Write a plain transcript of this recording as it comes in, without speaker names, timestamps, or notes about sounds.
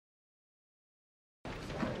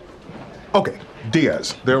Okay,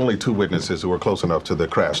 Diaz. There are only 2 witnesses who were close enough to the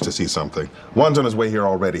crash to see something. One's on his way here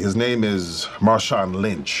already. His name is Marshawn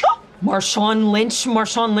Lynch. Marshawn Lynch?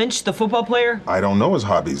 Marshawn Lynch, the football player? I don't know his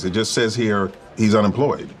hobbies. It just says here he's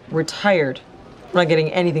unemployed. Retired. I'm not getting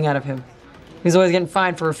anything out of him. He's always getting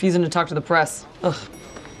fined for refusing to talk to the press. Ugh.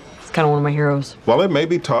 He's kind of one of my heroes. Well, it may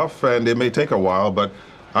be tough and it may take a while, but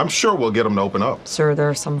I'm sure we'll get him to open up. Sir, there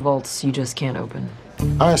are some vaults you just can't open.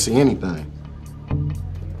 I didn't see anything.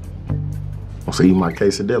 I'll see you my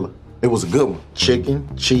quesadilla. It was a good one. Chicken,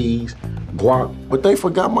 cheese, guac, but they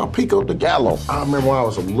forgot my pico de gallo. I remember when I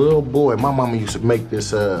was a little boy, my mama used to make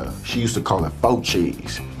this, she used to call it faux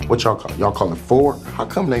cheese. What y'all call it? Y'all call it four? How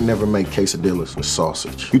come they never make quesadillas with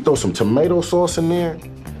sausage? You throw some tomato sauce in there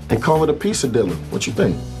and call it a quesadilla. What you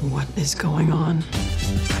think? What is going on?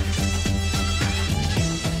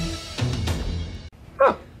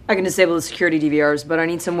 I can disable the security DVRs, but I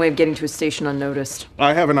need some way of getting to a station unnoticed.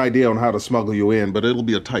 I have an idea on how to smuggle you in, but it'll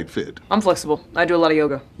be a tight fit. I'm flexible. I do a lot of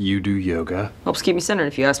yoga. You do yoga? Helps keep me centered.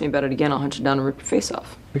 If you ask me about it again, I'll hunt you down and rip your face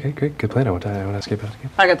off. Okay, great. Good plan. I want to ask you about it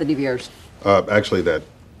again. I got the DVRs. Actually,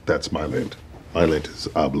 that's my lint. My lint is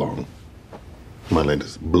oblong. My lint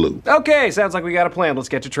is blue. Okay, sounds like we got a plan. Let's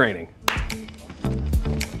get to training.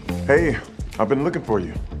 Hey, I've been looking for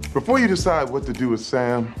you. Before you decide what to do with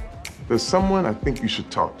Sam, there's someone I think you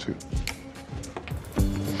should talk to.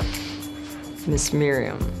 Miss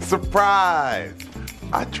Miriam. Surprise!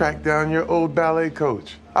 I tracked down your old ballet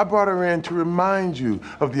coach. I brought her in to remind you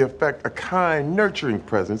of the effect a kind, nurturing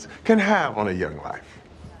presence can have on a young life.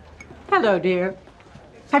 Hello, dear.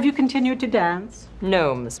 Have you continued to dance?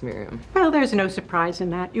 No, Miss Miriam. Well, there's no surprise in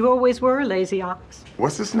that. You always were a lazy ox.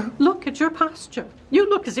 What's this now? Look at your posture. You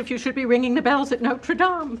look as if you should be ringing the bells at Notre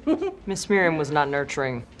Dame. Miss Miriam was not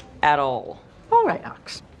nurturing at all. All right,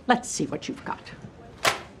 Ox. Let's see what you've got.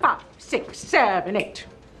 5, 6, 7, 8.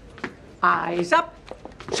 Eyes up,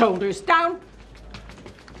 shoulders down.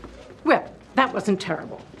 Well, that wasn't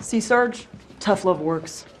terrible. See, Sarge? Tough love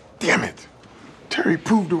works. Damn it! Terry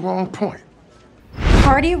proved the wrong point.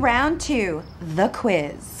 Party round 2, the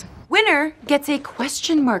quiz. Winner gets a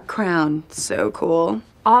question mark crown. So cool.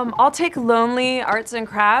 I'll take Lonely Arts and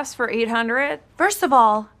Crafts for 800. First of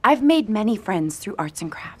all, I've made many friends through arts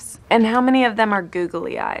and crafts. And how many of them are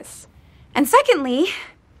googly eyes? And secondly,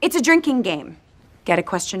 it's a drinking game. Get a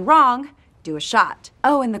question wrong, do a shot.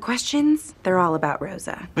 Oh, and the questions, they're all about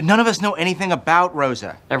Rosa. But none of us know anything about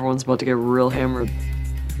Rosa. Everyone's about to get real hammered.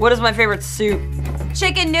 What is my favorite soup?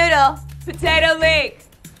 Chicken noodle. Potato leek.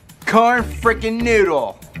 Corn frickin'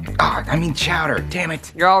 noodle. Oh, I mean chowder, damn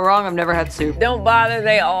it. You're all wrong, I've never had soup. Don't bother,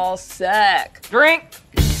 they all suck. Drink!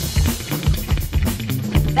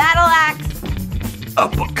 Battle axe.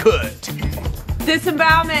 Uppercut.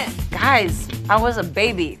 Disembowelment. Guys, I was a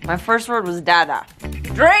baby. My first word was dada.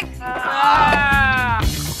 Drink!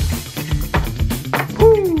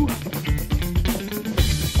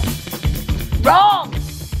 Wrong!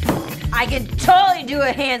 I can totally do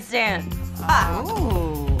a handstand.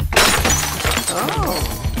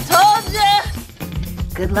 Told ya!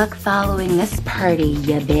 Good luck following this party,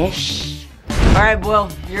 ya bish. All right, Boyle,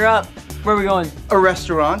 you're up. Where are we going? A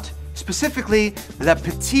restaurant, specifically La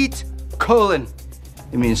Petite Colon.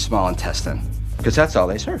 It means small intestine, because that's all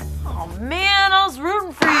they serve. Oh man, I was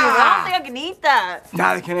rooting for you. I don't think I can eat that.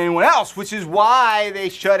 Neither can anyone else, which is why they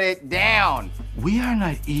shut it down. We are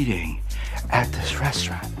not eating at this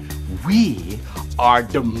restaurant. We are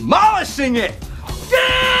demolishing it.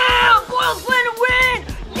 Damn! Boyle's going to win!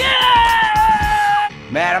 Yeah!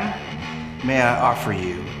 Madam, may I offer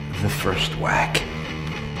you the first whack?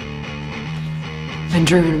 Been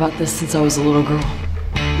dreaming about this since I was a little girl.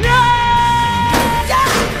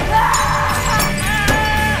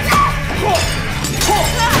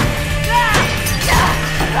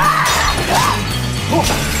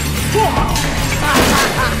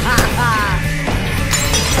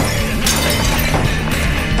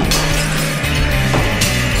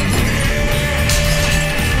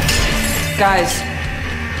 Guys,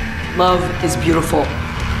 love is beautiful.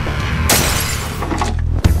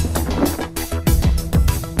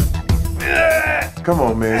 Come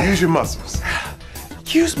on, man, use your muscles.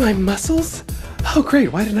 Use my muscles? Oh,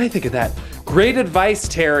 great. Why didn't I think of that? Great advice,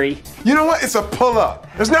 Terry. You know what? It's a pull-up.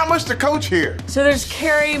 There's not much to coach here. So there's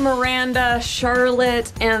Carrie, Miranda,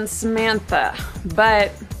 Charlotte, and Samantha.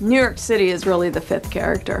 But New York City is really the 5th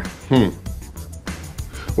character.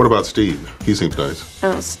 What about Steve? He seems nice.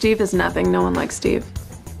 Oh, Steve is nothing. No one likes Steve.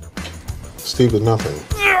 Steve is nothing.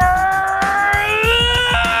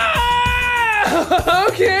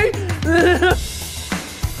 Okay.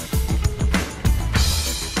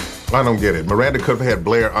 I don't get it. Miranda could have had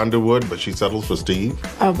Blair Underwood, but she settles for Steve.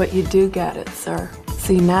 Oh, but you do get it, sir.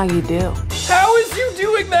 See, now you do. How is you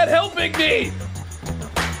doing that helping me?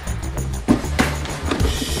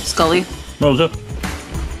 Scully. Rosa.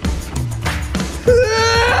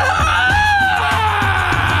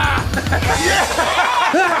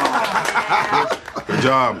 Good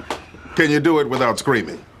job. Can you do it without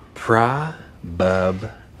screaming? Probably.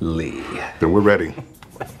 Then we're ready.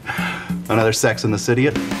 Another Sex in the City?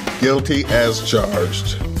 Guilty as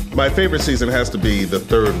charged. My favorite season has to be the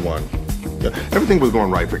third one. Everything was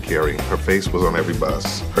going right for Carrie. Her face was on every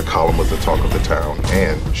bus. Her column was the talk of the town.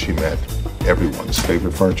 And she met everyone's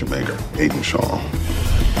favorite furniture maker, Aiden Shaw.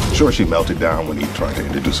 Sure, she melted down when he tried to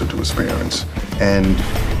introduce her to his parents. And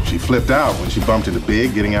she flipped out when she bumped into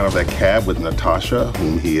Big getting out of that cab with Natasha,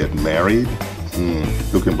 whom he had married.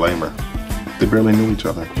 Who can blame her? They barely knew each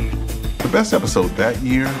other. The best episode that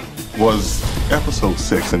year was episode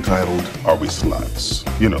 6, entitled Are We Sluts?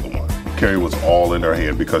 You know the one. Carrie was all in her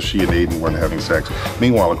head because she and Aiden weren't having sex.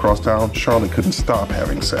 Meanwhile, across town, Charlotte couldn't stop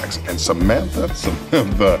having sex. And Samantha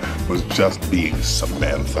was just being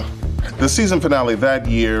Samantha. The season finale that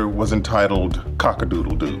year was entitled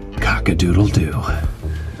Cock-a-doodle-doo. Cock-a-doodle-doo.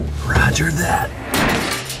 Roger that.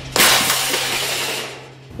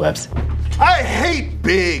 Webs. I hate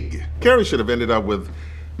Big. Carrie should have ended up with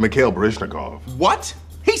Mikhail Baryshnikov. What?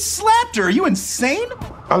 He slapped her. Are you insane?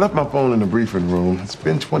 I left my phone in the briefing room. It's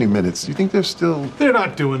been 20 minutes. You think they're still... They're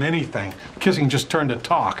not doing anything. Kissing just turned to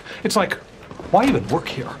talk. It's like, why even work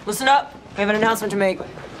here? Listen up. We have an announcement to make.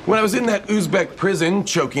 When I was in that Uzbek prison,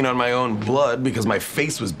 choking on my own blood because my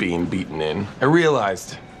face was being beaten in, I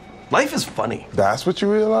realized life is funny. That's what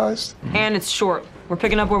you realized? And it's short. We're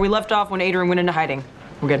picking up where we left off when Adrian went into hiding.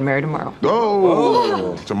 We're getting married tomorrow.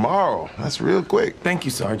 Oh, tomorrow. That's real quick. Thank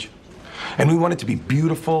you, Sarge. And we want it to be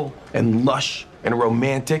beautiful and lush and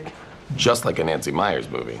romantic, just like a Nancy Meyers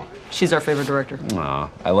movie. She's our favorite director. Aw,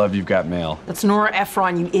 I love You've Got Mail. That's Nora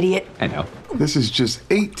Ephron, you idiot. I know. This is just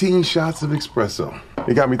 18 shots of espresso.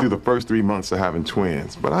 It got me through the first 3 months of having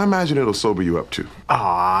twins, but I imagine it'll sober you up too.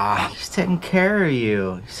 Aw, he's taking care of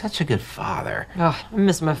you. He's such a good father. Oh, I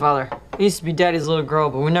miss my father. He used to be Daddy's little girl,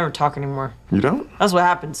 but we never talk anymore. You don't? That's what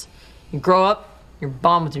happens. You grow up, your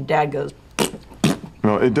bond with your dad goes.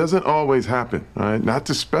 No, it doesn't always happen, all right? Not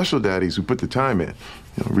to special daddies who put the time in.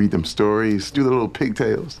 You know, read them stories, do the little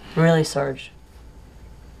pigtails. Really, Sarge?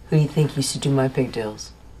 Who do you think used to do my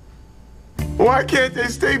pigtails? Why can't they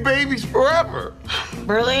stay babies forever?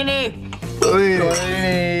 Berlini.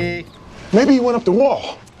 Berlini. Maybe he went up the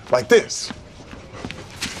wall, like this.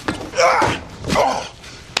 Ah! Oh!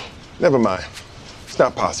 Never mind. It's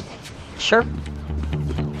not possible. Sure.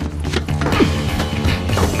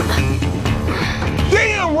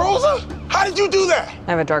 Damn, Rosa! How did you do that?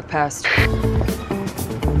 I have a dark past.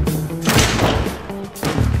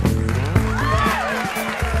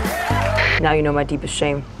 Now you know my deepest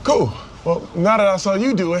shame. Cool. Well, now that I saw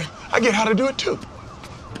you do it, I get how to do it too.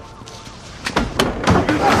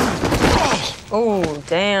 Oh,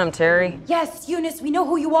 damn, Terry. Yes, Eunice, we know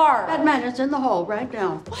who you are. That man is in the hall right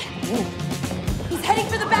now. What? He's heading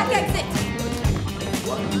for the back exit.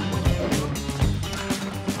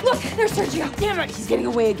 Look, there's Sergio. Damn it, he's getting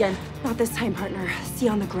away again. Not this time, partner. See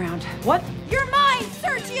you on the ground. What? You're mine,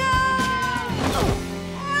 Sergio!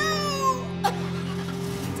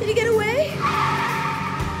 Did he get away?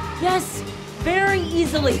 Yes, very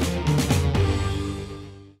easily.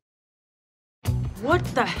 What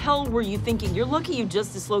the hell were you thinking? You're lucky you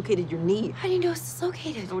just dislocated your knee. How do you know it's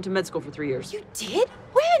dislocated? I went to med school for 3 years. You did?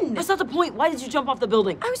 When? That's not the point. Why did you jump off the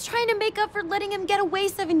building? I was trying to make up for letting him get away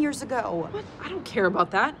 7 years ago. What? I don't care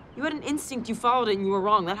about that. You had an instinct, you followed it, and you were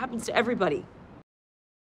wrong. That happens to everybody.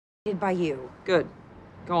 By you. Good.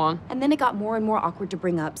 Go on. And then it got more and more awkward to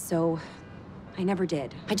bring up, so I never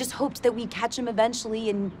did. I just hoped that we'd catch him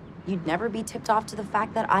eventually and you'd never be tipped off to the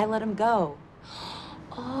fact that I let him go.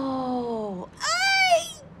 Oh.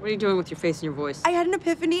 What are you doing with your face and your voice? I had an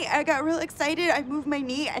epiphany. I got real excited. I moved my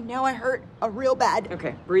knee, and now I hurt real bad.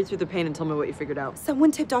 Okay, breathe through the pain and tell me what you figured out.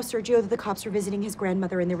 Someone tipped off Sergio that the cops were visiting his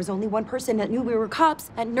grandmother, and there was only one person that knew we were cops,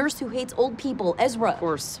 that nurse who hates old people, Ezra. Of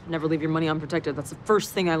course. Never leave your money unprotected. That's the first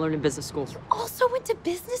thing I learned in business school. You also went to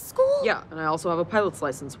business school? Yeah, and I also have a pilot's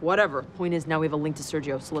license. Whatever. Point is, now we have a link to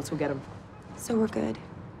Sergio, so let's go get him. So we're good.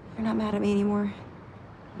 You're not mad at me anymore?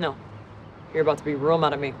 No. You're about to be real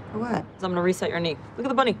mad at me. For what? 'Cause I'm gonna reset your knee. Look at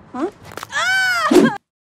the bunny. Huh? Ah!